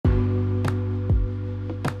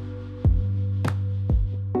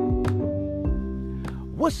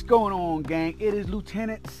What's going on, gang? It is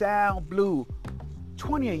Lieutenant Sal Blue,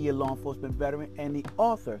 28-year law enforcement veteran and the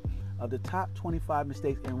author of the top 25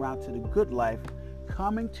 mistakes en route to the good life,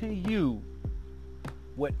 coming to you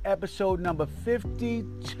with episode number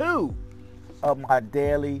 52 of my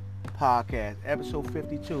daily podcast. Episode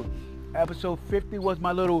 52. Episode 50 was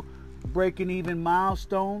my little breaking even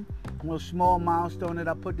milestone, a little small milestone that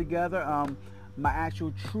I put together. My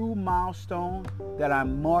actual true milestone that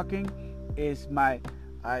I'm marking is my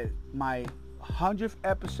 100th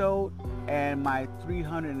episode and my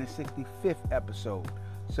 365th episode.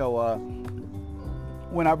 So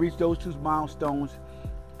when I reach those two milestones,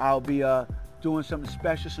 I'll be doing something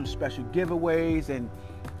special, some special giveaways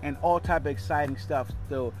and all type of exciting stuff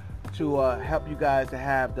to help you guys to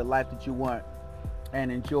have the life that you want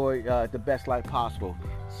and enjoy the best life possible.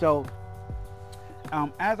 So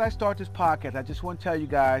as I start this podcast, I just want to tell you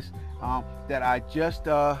guys that I just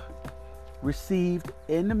received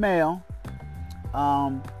in the mail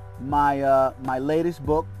my latest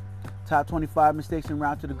book, Top 25 Mistakes en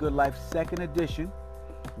Route to the Good Life, second edition,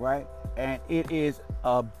 right? And it is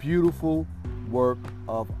a beautiful work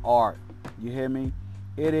of art. You hear me?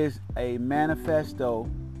 It is a manifesto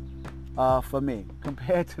for me.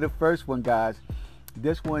 Compared to the first one, guys,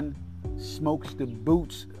 this one smokes the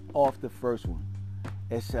boots off the first one.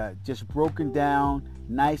 It's just broken down,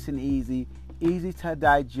 nice and easy to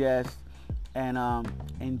digest, and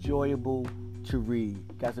enjoyable to read.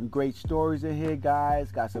 Got some great stories in here,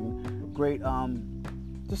 guys. Got some great,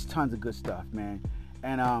 just tons of good stuff, man.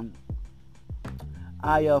 And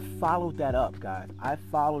I followed that up, guys. I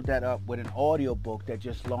followed that up with an audiobook that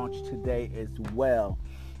just launched today as well.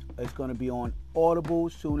 It's going to be on Audible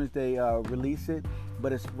as soon as they release it,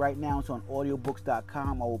 but right now it's on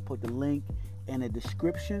audiobooks.com. I will put the link in the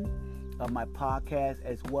description of my podcast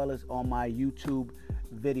as well as on my YouTube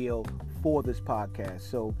video for this podcast.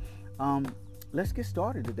 So let's get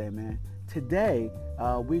started today, man. Today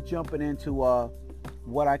we're jumping into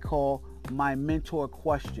what I call my mentor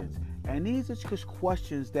questions, and these are just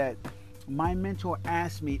questions that my mentor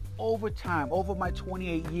asked me over time, over my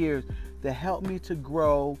 28 years, to help me to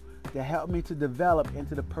grow, to help me to develop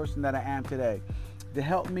into the person that I am today, to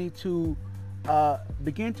help me to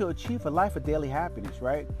begin to achieve a life of daily happiness,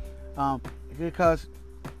 right? Because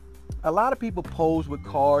a lot of people pose with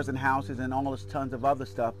cars and houses and all this tons of other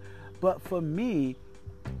stuff, but for me,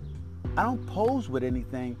 I don't pose with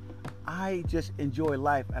anything. I just enjoy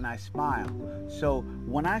life and I smile. So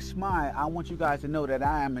when I smile, I want you guys to know that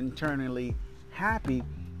I am internally happy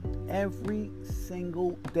every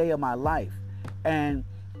single day of my life. And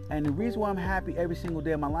the reason why I'm happy every single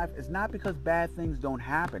day of my life is not because bad things don't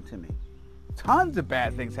happen to me. Tons of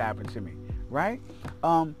bad things happen to me, right?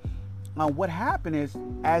 What happened is,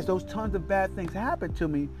 as those tons of bad things happened to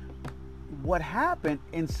me, what happened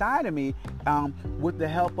inside of me, with the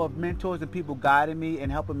help of mentors and people guiding me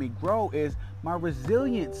and helping me grow, is my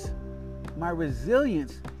resilience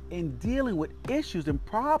in dealing with issues and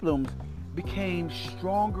problems became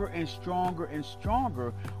stronger and stronger and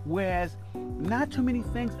stronger, whereas not too many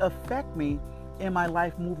things affect me in my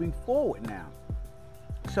life moving forward now.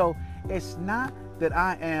 So it's not that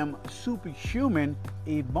I am superhuman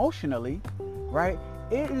emotionally, right?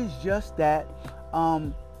 It is just that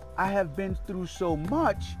I have been through so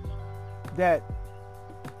much that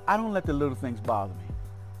I don't let the little things bother me.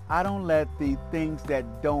 I don't let the things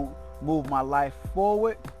that don't move my life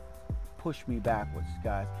forward push me backwards,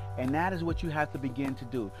 guys. And that is what you have to begin to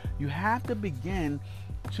do. You have to begin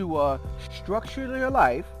to structure your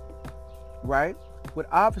life, right? With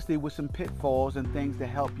some pitfalls and things to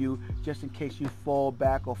help you just in case you fall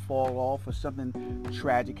back or fall off or something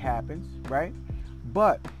tragic happens, right?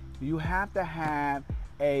 But you have to have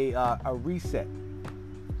a reset.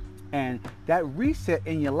 And that reset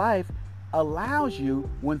in your life allows you,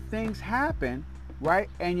 when things happen, right,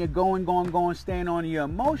 and you're going, staying on your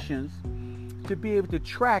emotions, to be able to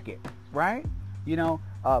track it, right? You know,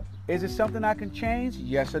 is it something I can change?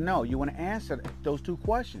 Yes or no? You want to answer those two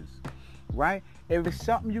questions, right? If it's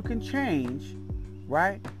something you can change,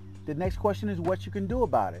 right, the next question is what you can do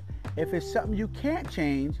about it. If it's something you can't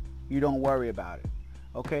change, you don't worry about it,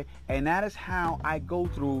 okay? And that is how I go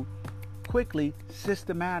through quickly,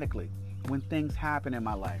 systematically, when things happen in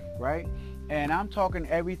my life, right? And I'm talking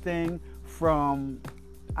everything from,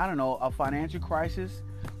 I don't know, a financial crisis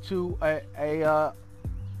to a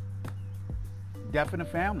death in the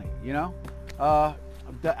family, you know?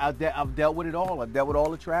 I've dealt with it all. I've dealt with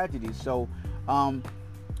all the tragedies. So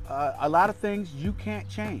a lot of things you can't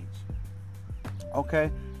change, okay?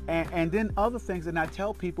 And then other things that I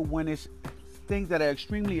tell people when it's things that are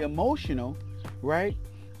extremely emotional, right?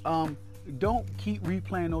 don't keep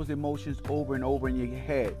replaying those emotions over and over in your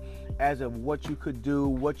head as of what you could do,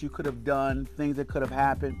 what you could have done, things that could have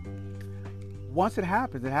happened. Once it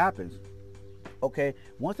happens, it happens. Okay?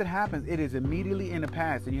 Once it happens, it is immediately in the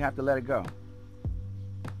past and you have to let it go.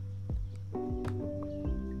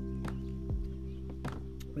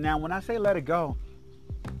 Now, when I say let it go,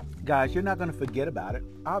 guys, you're not going to forget about it,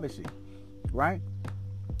 obviously, right?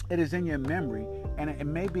 It is in your memory, and it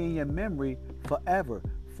may be in your memory forever,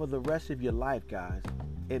 for the rest of your life, guys.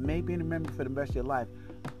 It may be in your memory for the rest of your life,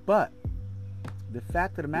 but the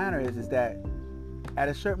fact of the matter is that at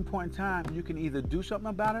a certain point in time, you can either do something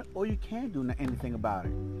about it or you can't do anything about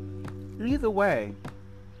it. Either way,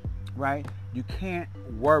 right, you can't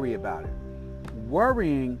worry about it.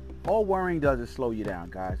 All worrying does is slow you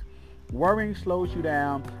down, guys. Worrying slows you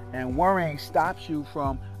down, and worrying stops you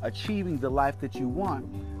from achieving the life that you want,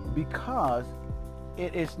 because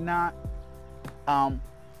it is not,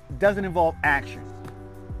 doesn't involve action.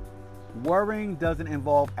 Worrying doesn't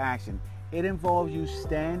involve action. It involves you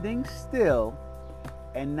standing still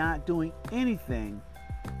and not doing anything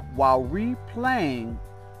while replaying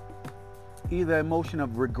either emotion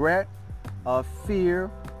of regret, of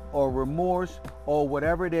fear, or remorse, or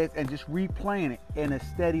whatever it is, and just replaying it in a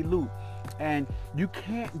steady loop. And you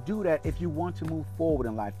can't do that if you want to move forward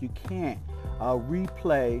in life. You can't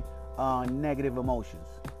replay negative emotions,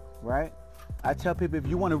 right? I tell people, if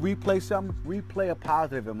you want to replay something, replay a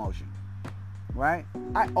positive emotion, right?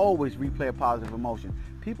 I always replay a positive emotion.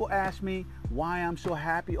 People ask me why I'm so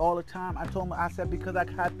happy all the time. I said because I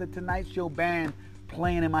got the Tonight Show band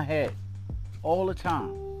playing in my head all the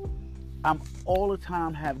time. I'm all the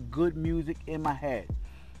time have good music in my head.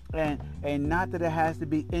 And not that it has to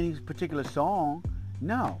be any particular song.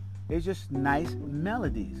 No, it's just nice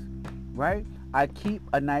melodies, right? I keep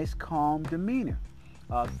a nice calm demeanor.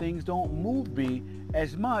 Things don't move me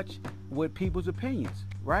as much with people's opinions,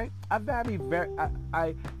 right? I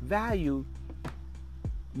value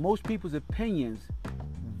most people's opinions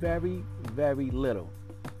very, very little.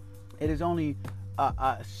 It is only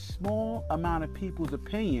a small amount of people's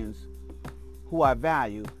opinions who I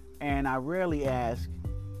value, and I rarely ask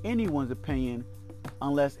anyone's opinion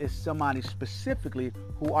unless it's somebody specifically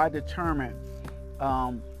who I determine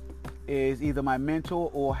is either my mentor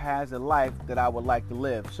or has a life that I would like to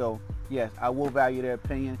live. So yes, I will value their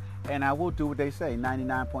opinion, and I will do what they say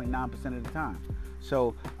 99.9% of the time.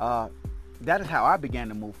 So that is how I began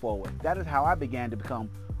to move forward. That is how I began to become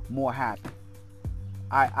more happy.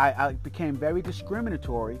 I became very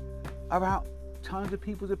discriminatory about tons of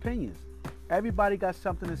people's opinions. Everybody got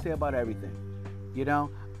something to say about everything, you know,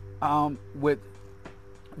 with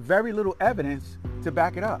very little evidence to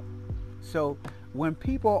back it up. So when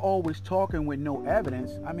people are always talking with no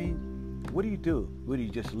evidence, I mean, what do you do? Would you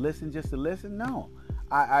just listen just to listen? No.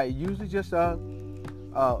 I usually just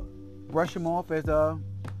brush them off as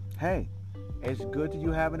hey, it's good that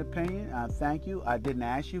you have an opinion. Thank you. I didn't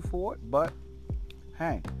ask you for it, but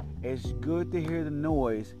hey, it's good to hear the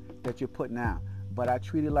noise that you're putting out. But I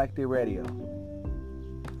treat it like the radio.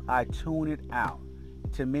 I tune it out.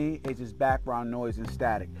 To me, it's just background noise and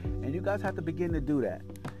static. And you guys have to begin to do that,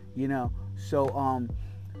 you know. So,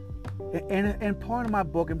 and part of my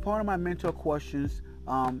book and part of my mentor questions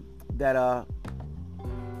that I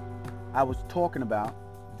was talking about,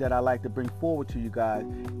 that I like to bring forward to you guys,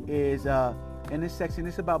 is in this section,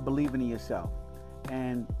 it's about believing in yourself.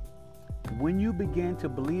 And when you begin to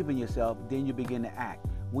believe in yourself, then you begin to act.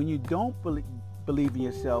 When you don't believe in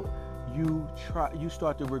yourself, you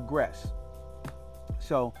start to regress.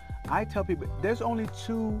 So I tell people there's only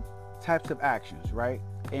two types of actions, right,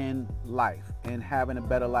 in life, in having a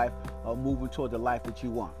better life or moving toward the life that you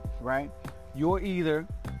want, right? You're either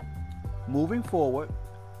moving forward,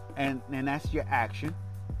 and that's your action,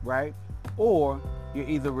 right, or you're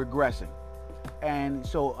either regressing. And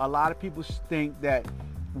so a lot of people think that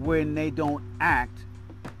when they don't act,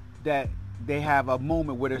 that they have a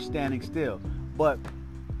moment where they're standing still. But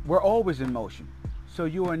we're always in motion. So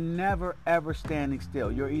you are never, ever standing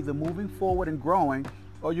still. You're either moving forward and growing,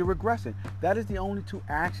 or you're regressing. That is the only two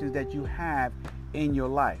actions that you have in your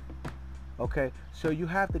life. Okay? So you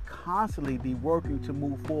have to constantly be working to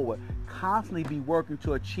move forward, constantly be working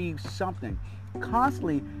to achieve something,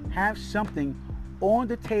 constantly have something on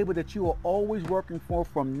the table that you are always working for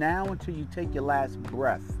from now until you take your last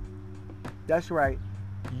breath. That's right.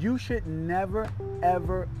 You should never,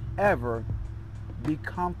 ever, ever be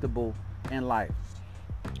comfortable in life.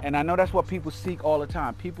 And I know that's what people seek all the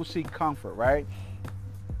time. People seek comfort, right?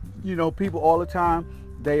 You know, people all the time,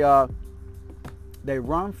 they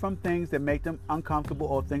run from things that make them uncomfortable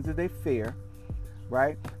or things that they fear.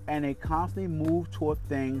 right? And they constantly move toward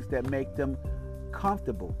things that make them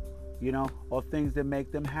comfortable, or things that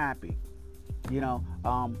make them happy.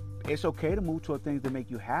 It's okay to move toward things that make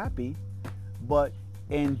you happy, but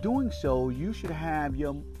in doing so, you should have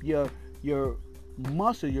your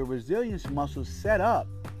muscle, your resilience muscle set up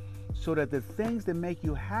so that the things that make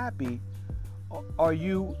you happy are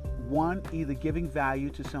you, one, either giving value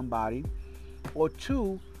to somebody, or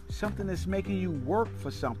two, something that's making you work for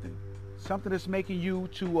something that's making you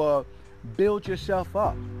to build yourself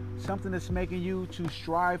up, something that's making you to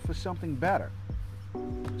strive for something better.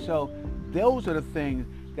 So those are the things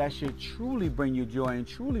that should truly bring you joy and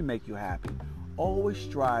truly make you happy. Always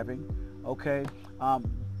striving, okay?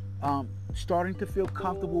 Starting to feel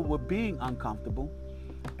comfortable with being uncomfortable,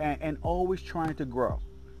 and always trying to grow,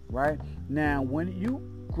 right? Now, when you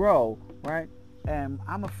grow, right, and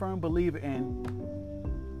I'm a firm believer in,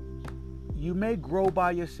 you may grow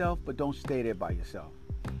by yourself, but don't stay there by yourself,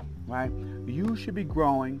 right? You should be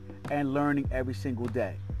growing and learning every single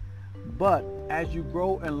day. But as you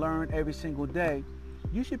grow and learn every single day,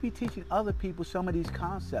 you should be teaching other people some of these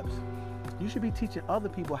concepts. You should be teaching other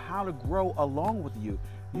people how to grow along with you.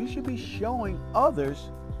 You should be showing others,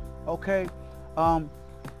 okay,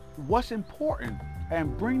 what's important,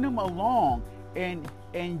 and bring them along in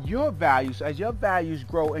your values. As your values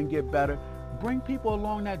grow and get better, bring people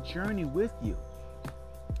along that journey with you.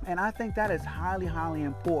 And I think that is highly, highly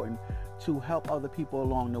important to help other people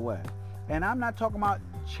along the way. And I'm not talking about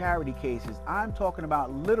charity cases. I'm talking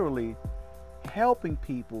about literally helping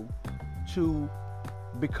people to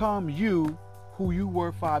become you who you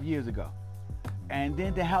were 5 years ago. And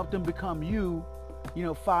then to help them become you,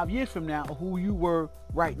 5 years from now, who you were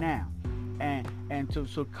right now. And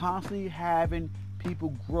so constantly having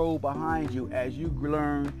people grow behind you as you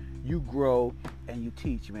learn, you grow, and you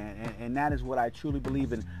teach, man. And that is what I truly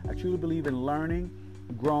believe in. I truly believe in learning,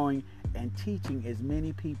 growing, and teaching as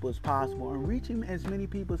many people as possible, and reaching as many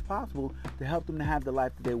people as possible to help them to have the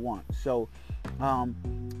life that they want. So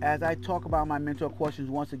as I talk about my mentor questions,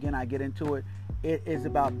 once again, I get into it. It is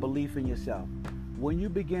about belief in yourself. When you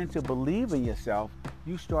begin to believe in yourself,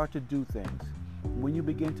 you start to do things. When you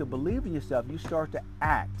begin to believe in yourself, you start to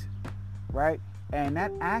act, right? And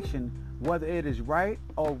that action, whether it is right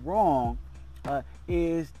or wrong,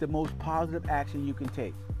 is the most positive action you can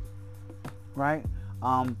take, right?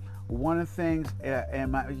 One of the things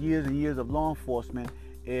in my years and years of law enforcement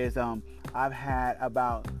is I've had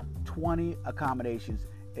about 20 accommodations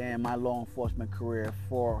in my law enforcement career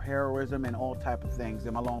for heroism and all type of things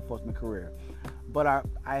in my law enforcement career. But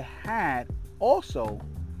I had also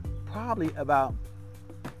probably about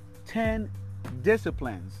 10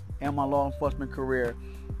 disciplines in my law enforcement career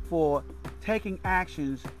for taking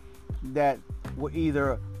actions that were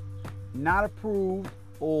either not approved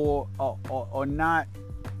or not,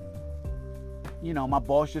 my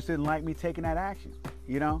boss just didn't like me taking that action,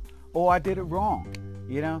 or I did it wrong,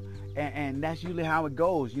 and that's usually how it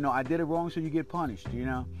goes. I did it wrong, so you get punished,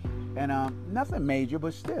 and nothing major,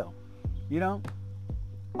 but still,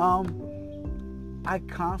 I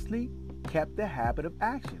constantly kept the habit of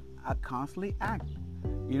action. I constantly acted,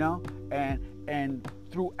 and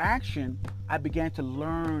through action, I began to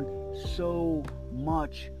learn so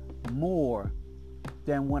much more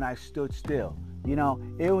than when I stood still.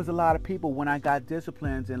 It was a lot of people when I got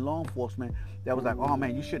disciplines in law enforcement that was like, oh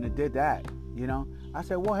man, you shouldn't have did that. I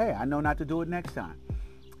said, well, hey, I know not to do it next time.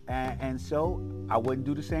 And so I wouldn't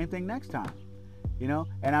do the same thing next time.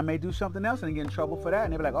 And I may do something else and get in trouble for that.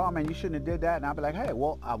 And they'd be like, oh man, you shouldn't have did that. And I'd be like, hey,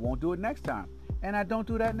 well, I won't do it next time. And I don't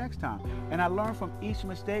do that next time. And I learn from each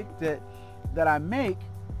mistake that I make,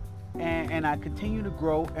 and I continue to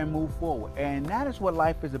grow and move forward. And that is what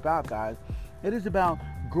life is about, guys. It is about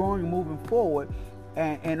growing and moving forward.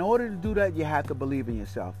 And in order to do that, you have to believe in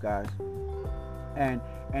yourself, guys. And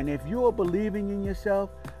if you're believing in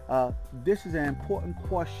yourself, this is an important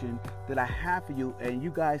question that I have for you, and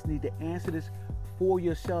you guys need to answer this for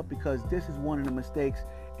yourself, because this is one of the mistakes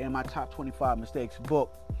in my top 25 mistakes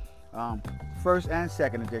book, first and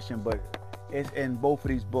second edition, but it's in both of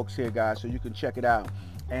these books here, guys, so you can check it out.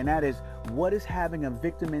 And that is, what is having a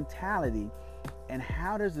victim mentality, and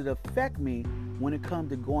how does it affect me when it comes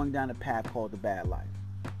to going down a path called the bad life,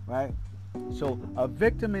 right? So a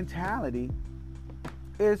victim mentality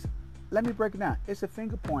is, let me break it down. It's a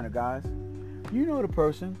finger pointer, guys. You know the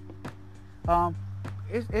person.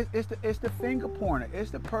 It's the finger pointer.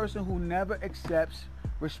 It's the person who never accepts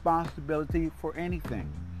responsibility for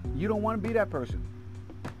anything. You don't want to be that person.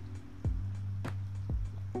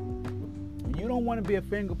 You don't want to be a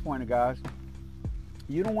finger pointer, guys.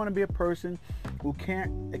 You don't want to be a person who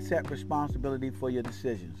can't accept responsibility for your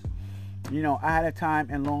decisions. I had a time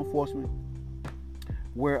in law enforcement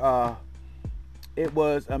where it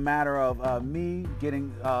was a matter of me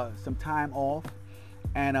getting some time off,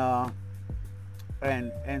 and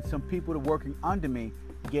and some people that working under me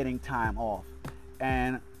getting time off,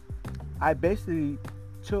 and I basically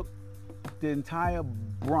took the entire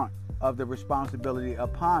brunt of the responsibility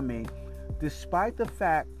upon me, despite the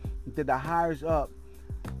fact that the higher up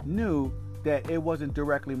knew that it wasn't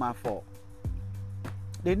directly my fault.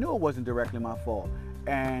 They knew it wasn't directly my fault.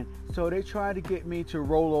 And so they tried to get me to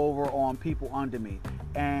roll over on people under me.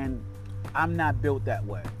 And I'm not built that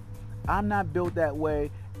way. I'm not built that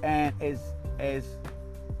way. And as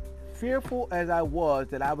fearful as I was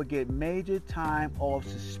that I would get major time off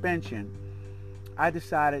suspension, I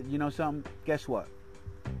decided, something, guess what?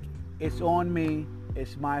 It's on me.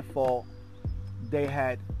 It's my fault. They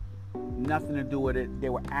had nothing to do with it. They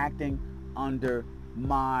were acting under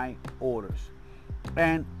my orders.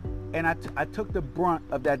 And I took the brunt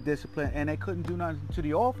of that discipline, and they couldn't do nothing to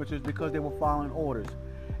the officers because they were following orders.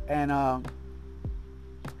 And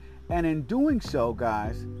in doing so,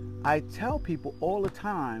 guys, I tell people all the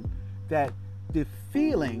time that the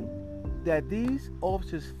feeling that these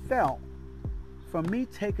officers felt from me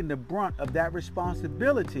taking the brunt of that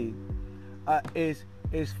responsibility is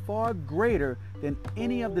far greater than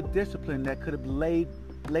any of the discipline that could have laid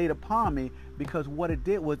upon me, because what it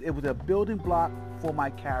did was it was a building block for my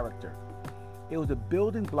character. It was a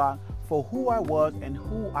building block for who I was and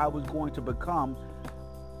who I was going to become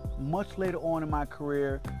much later on in my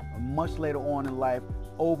career, much later on in life,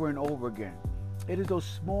 over and over again. It is those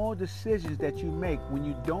small decisions that you make when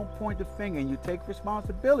you don't point the finger and you take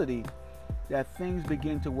responsibility that things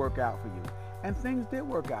begin to work out for you. And things did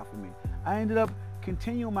work out for me. I ended up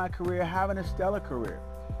continuing my career, having a stellar career.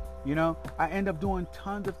 I ended up doing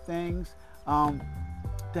tons of things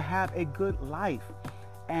to have a good life.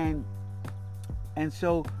 And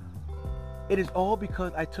so it is all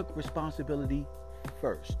because I took responsibility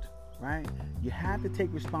first, right? You have to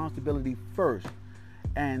take responsibility first.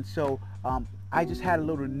 And so I just had a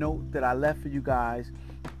little note that I left for you guys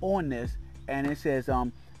on this, and it says,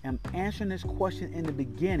 I'm answering this question in the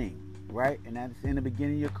beginning, right? And that's in the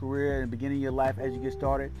beginning of your career, in the beginning of your life as you get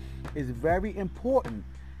started. It's very important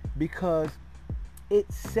because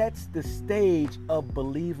it sets the stage of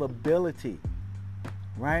believability,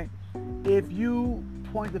 right? If you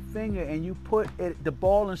point the finger and you put the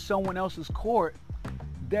ball in someone else's court,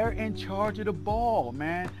 they're in charge of the ball,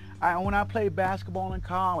 man. When I played basketball in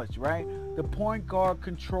college, right, the point guard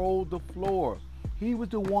controlled the floor. He was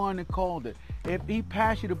the one that called it. If he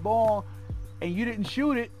passed you the ball and you didn't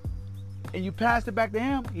shoot it and you passed it back to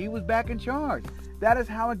him, he was back in charge. That is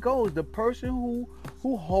how it goes. The person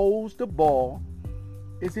who holds the ball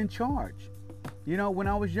is in charge. When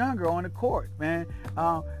I was younger on the court, man,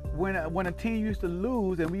 when a team used to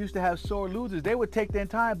lose and we used to have sore losers, they would take the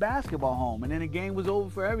entire basketball home, and then the game was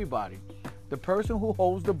over for everybody. The person who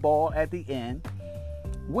holds the ball at the end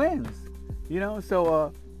wins.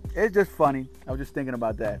 So it's just funny. I was just thinking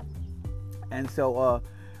about that. And so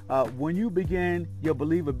when you begin your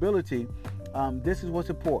believability, this is what's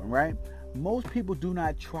important, right? Most people do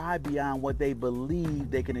not try beyond what they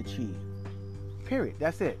believe they can achieve. Period.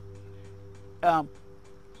 That's it.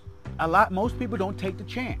 Most people don't take the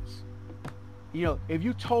chance. If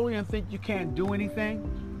you totally think you can't do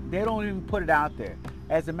anything, they don't even put it out there.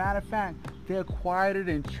 As a matter of fact, they're quieter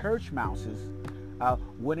than church mouses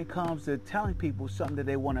when it comes to telling people something that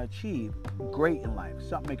they want to achieve great in life,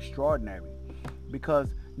 something extraordinary.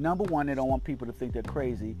 Because number one, they don't want people to think they're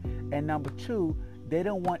crazy, and number two, they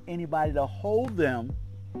don't want anybody to hold them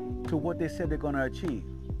to what they said they're going to achieve.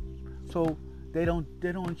 So they don't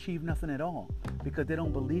achieve nothing at all because they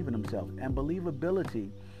don't believe in themselves. And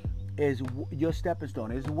believability is your stepping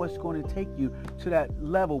stone. Is what's going to take you to that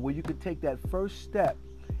level where you can take that first step,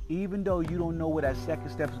 even though you don't know where that second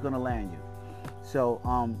step is going to land you. So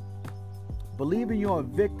believing you're a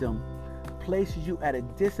victim places you at a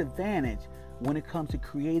disadvantage when it comes to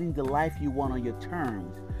creating the life you want on your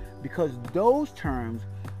terms, because those terms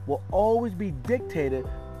will always be dictated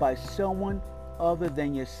by someone other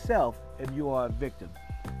than yourself if you are a victim.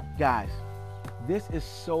 Guys, this is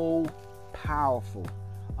so powerful,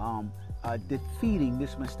 defeating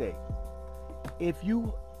this mistake. If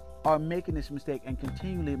you are making this mistake and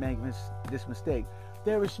continually making this mistake,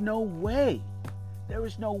 there is no way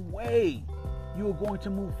you are going to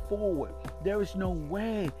move forward. There is no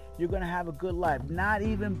way you're going to have a good life, not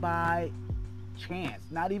even by chance,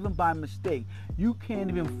 not even by mistake. You can't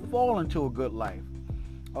even fall into a good life,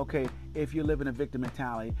 okay, if you live in a victim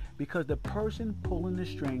mentality, because the person pulling the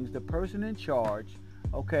strings, the person in charge,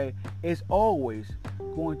 okay, is always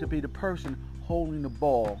going to be the person holding the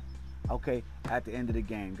ball, okay, at the end of the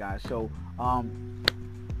game, guys. So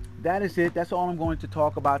that is it. That's all I'm going to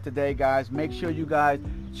talk about today, guys. Make sure you guys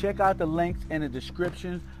check out the links in the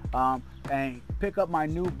description, and pick up my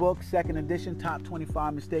new book, second edition, Top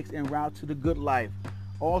 25 Mistakes En Route to the Good Life.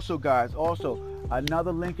 Also, guys,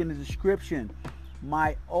 another link in the description.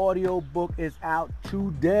 My audio book is out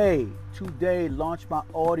today. Launched my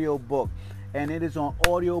audio book, and it is on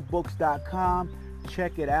audiobooks.com.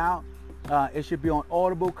 Check it out. It should be on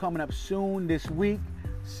Audible coming up soon this week.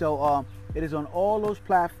 So it is on all those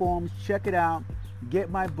platforms. Check it out.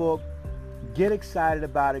 Get my book. Get excited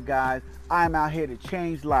about it, guys. I'm out here to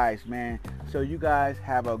change lives, man. So you guys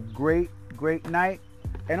have a great night.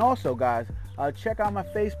 And also, guys, check out my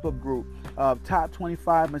Facebook group of Top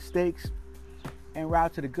 25 Mistakes En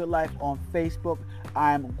Route to the Good Life on Facebook.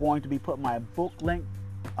 I'm going to be putting my book link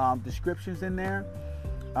descriptions in there,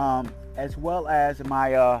 as well as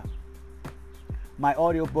my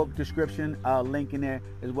audiobook description link in there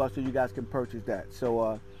as well, so you guys can purchase that.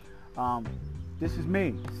 So this is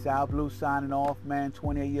me, Sal Blue, signing off, man.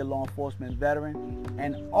 28-year law enforcement veteran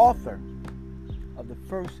and author of the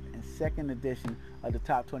first and second edition of the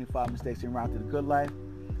Top 25 Mistakes En Route to the Good Life.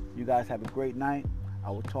 You guys have a great night.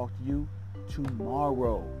 I will talk to you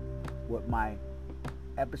tomorrow with my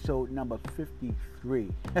episode number 53.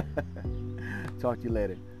 Talk to you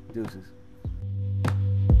later. Deuces.